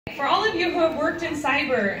For all of you who have worked in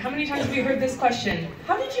cyber, how many times have you heard this question?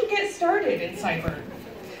 How did you get started in cyber?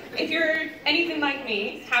 If you're anything like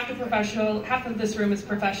me, half of this room is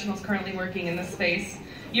professionals currently working in this space,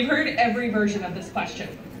 you've heard every version of this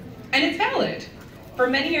question. And it's valid. For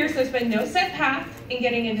many years, there's been no set path in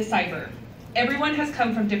getting into cyber. Everyone has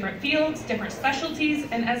come from different fields, different specialties,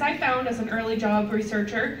 and as I found as an early job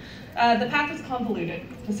researcher, the path was convoluted,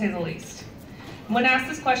 to say the least. When asked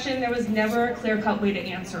this question, there was never a clear-cut way to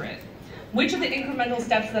answer it. Which of the incremental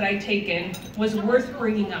steps that I'd taken was worth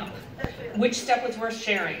bringing up? Which step was worth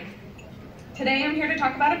sharing? Today I'm here to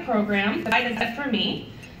talk about a program that I did for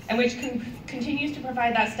me and which continues to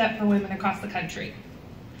provide that step for women across the country.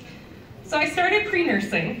 So I started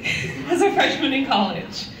pre-nursing as a freshman in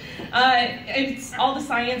college. It's all the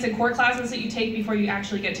science and core classes that you take before you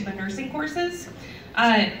actually get to the nursing courses.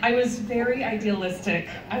 I was very idealistic.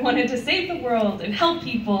 I wanted to save the world and help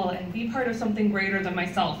people and be part of something greater than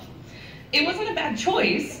myself. It wasn't a bad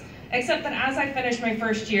choice, except that as I finished my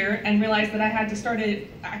first year and realized that I had to start the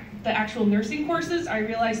actual nursing courses, I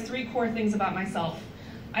realized 3 core things about myself.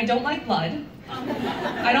 I don't like blood,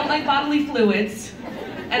 I don't like bodily fluids,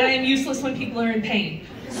 and I am useless when people are in pain.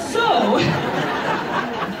 So,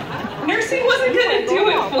 nursing wasn't gonna do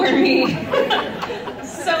it for me.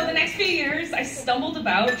 So the next few years, I stumbled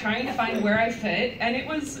about trying to find where I fit, and it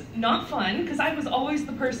was not fun because I was always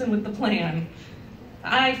the person with the plan.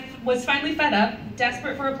 I was finally fed up,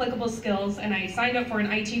 desperate for applicable skills, and I signed up for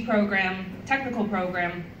an IT program, technical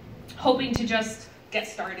program, hoping to just get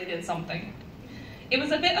started in something. It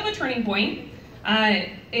was a bit of a turning point.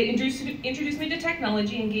 It introduced me to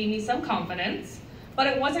technology and gave me some confidence, but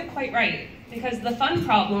it wasn't quite right because the fun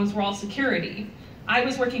problems were all security. I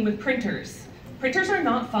was working with printers. Printers are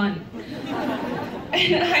not fun.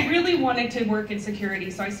 And I really wanted to work in security,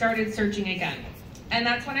 so I started searching again. And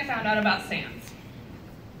that's when I found out about SANS.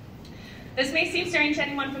 This may seem strange to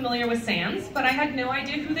anyone familiar with SANS, but I had no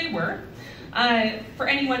idea who they were. For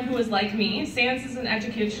anyone who was like me, SANS is an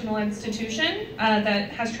educational institution that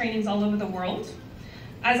has trainings all over the world.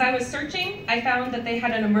 As I was searching, I found that they had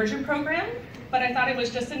an immersion program, but I thought it was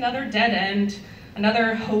just another dead end,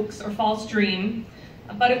 another hoax or false dream,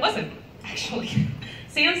 but it wasn't. Actually,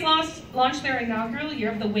 SANS launched their inaugural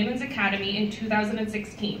year of the Women's Academy in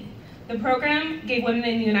 2016. The program gave women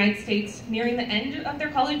in the United States nearing the end of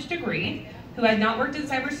their college degree, who had not worked in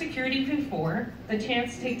cybersecurity before, the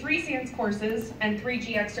chance to take 3 SANS courses and 3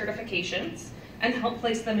 GX certifications and help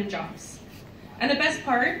place them in jobs. And the best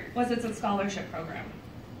part was it's a scholarship program.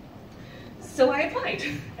 So I applied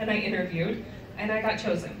and I interviewed and I got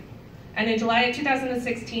chosen. And in July of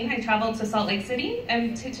 2016, I traveled to Salt Lake City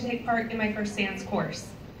and to take part in my first SANS course.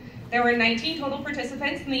 There were 19 total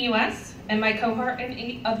participants in the US, and my cohort of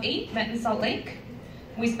 8 met in Salt Lake.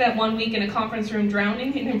 We spent 1 week in a conference room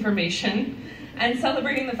drowning in information and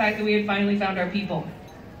celebrating the fact that we had finally found our people.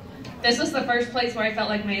 This was the first place where I felt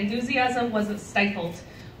like my enthusiasm wasn't stifled,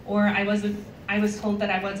 or I was told that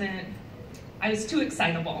I was too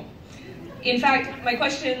excitable. In fact, my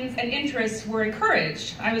questions and interests were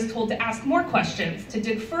encouraged. I was told to ask more questions, to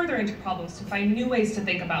dig further into problems, to find new ways to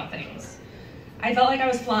think about things. I felt like I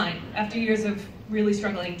was flying after years of really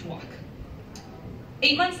struggling to walk.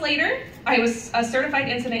 8 months later, I was a certified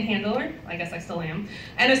incident handler, I guess I still am,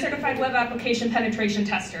 and a certified web application penetration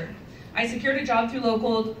tester. I secured a job through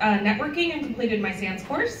local networking and completed my SANS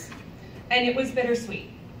course, and it was bittersweet.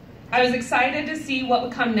 I was excited to see what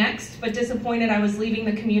would come next, but disappointed I was leaving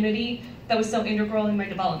the community that was so integral in my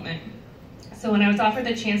development. So when I was offered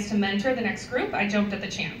the chance to mentor the next group, I jumped at the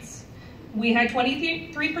chance. We had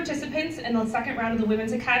 23 participants in the second round of the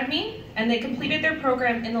Women's Academy, and they completed their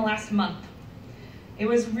program in the last month. It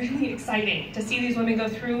was really exciting to see these women go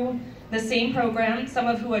through the same program, some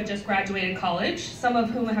of who had just graduated college, some of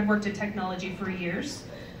whom had worked in technology for years,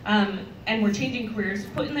 and were changing careers,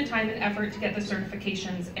 put in the time and effort to get the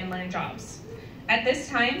certifications and land jobs. At this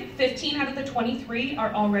time, 15 out of the 23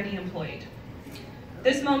 are already employed.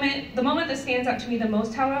 The moment that stands out to me the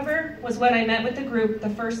most, however, was when I met with the group the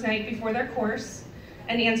first night before their course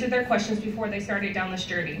and answered their questions before they started down this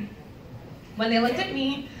journey. When they looked at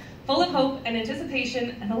me, full of hope and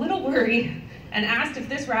anticipation and a little worry, and asked if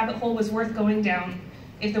this rabbit hole was worth going down,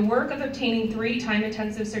 if the work of obtaining 3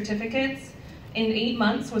 time-intensive certificates in 8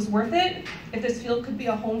 months was worth it, if this field could be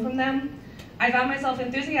a home from them, I found myself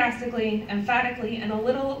enthusiastically, emphatically, and a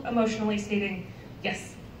little emotionally stating,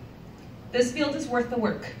 yes, this field is worth the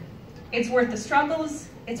work. It's worth the struggles,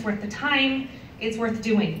 it's worth the time, it's worth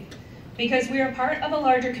doing. Because we are part of a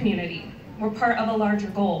larger community, we're part of a larger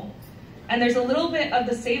goal. And there's a little bit of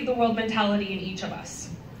the save the world mentality in each of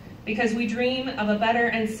us. Because we dream of a better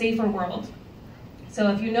and safer world. So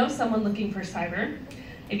if you know someone looking for cyber,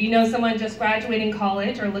 if you know someone just graduating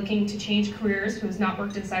college or looking to change careers who has not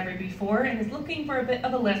worked in cyber before and is looking for a bit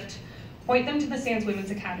of a lift, point them to the SANS Women's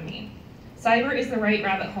Academy. Cyber is the right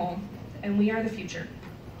rabbit hole, and we are the future.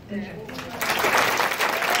 Thank you.